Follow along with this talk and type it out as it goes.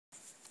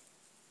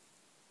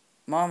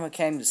Mama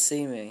came to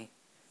see me.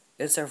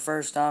 It's her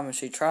first time, and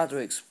she tried to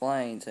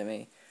explain to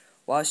me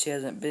why she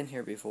hasn't been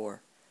here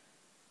before.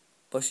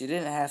 But she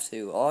didn't have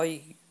to. All you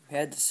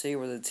had to see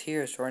were the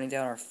tears running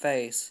down her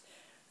face,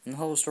 and the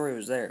whole story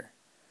was there.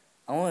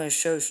 I wanted to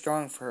show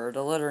strong for her,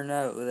 to let her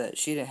know that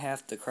she didn't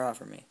have to cry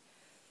for me.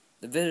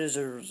 The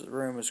visitor's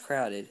room was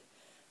crowded.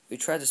 We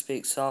tried to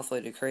speak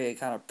softly to create a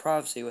kind of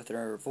privacy with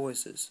our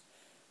voices,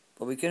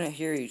 but we couldn't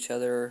hear each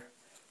other,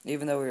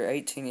 even though we were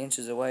 18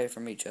 inches away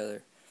from each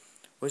other,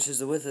 which is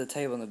the width of the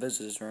table in the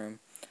visitor's room.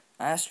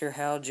 I asked her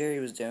how Jerry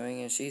was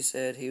doing, and she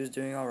said he was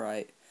doing all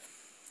right.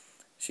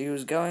 She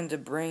was going to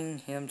bring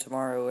him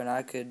tomorrow, and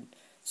I could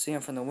see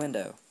him from the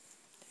window.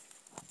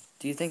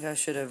 Do you think I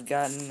should have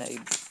gotten a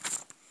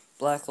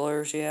black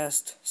lawyer? She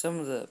asked. Some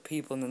of the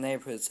people in the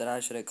neighborhood said I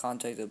should have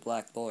contacted a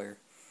black lawyer.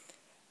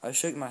 I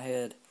shook my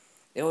head.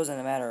 It wasn't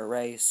a matter of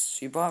race.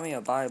 She brought me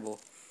a Bible,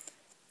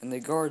 and the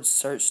guards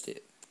searched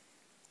it.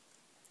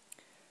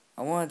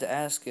 I wanted to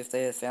ask if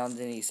they had found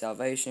any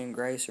salvation,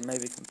 grace, or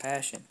maybe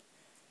compassion.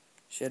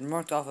 She had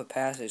marked off a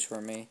passage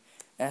for me,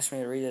 and asked me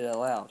to read it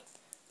aloud.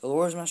 The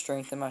Lord is my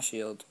strength and my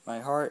shield. My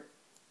heart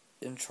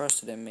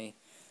entrusted in me.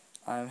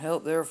 I am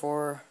helped,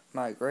 therefore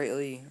I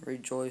greatly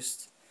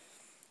rejoiced,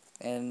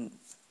 and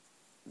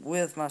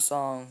with my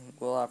song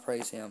will I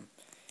praise him.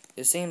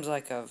 It seems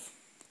like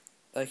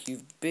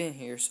you've been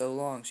here so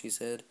long, she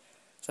said.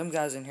 Some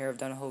guys in here have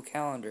done a whole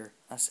calendar,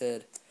 I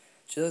said.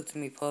 She looked at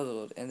me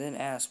puzzled, and then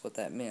asked what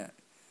that meant.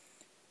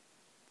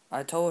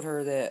 I told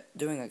her that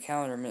doing a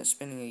calendar meant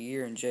spending a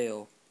year in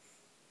jail.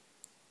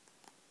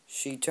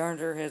 She turned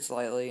her head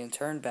slightly and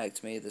turned back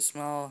to me. The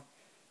smile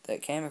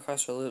that came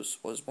across her lips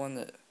was one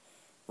that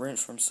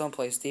wrenched from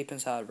someplace deep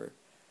inside of her.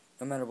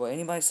 No matter what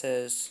anybody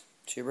says,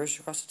 she reached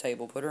across the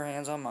table, put her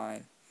hands on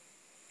mine,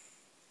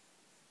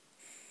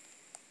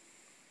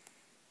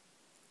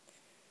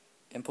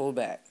 and pulled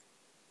back,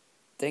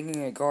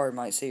 thinking a guard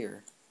might see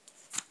her.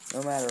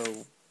 No matter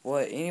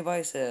what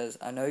anybody says,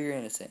 I know you're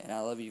innocent, and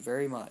I love you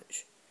very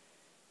much.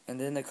 And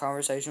then the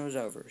conversation was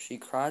over. She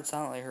cried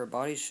silently, her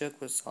body shook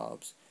with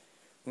sobs.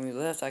 When we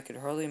left, I could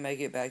hardly make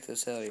it back to the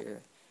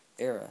cellular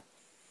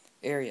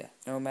area.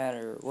 No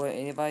matter what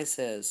anybody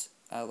says,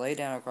 I lay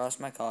down across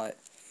my cot.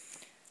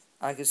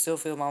 I could still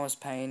feel Mama's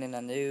pain, and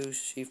I knew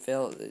she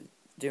felt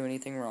do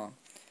anything wrong.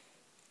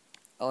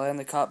 I lay on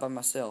the cot by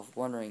myself,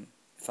 wondering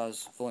if I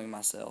was fooling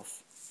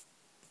myself.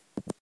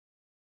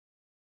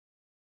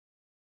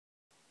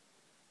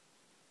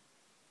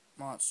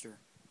 Monster,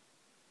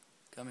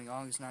 coming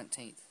August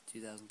 19th,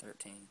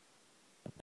 2013.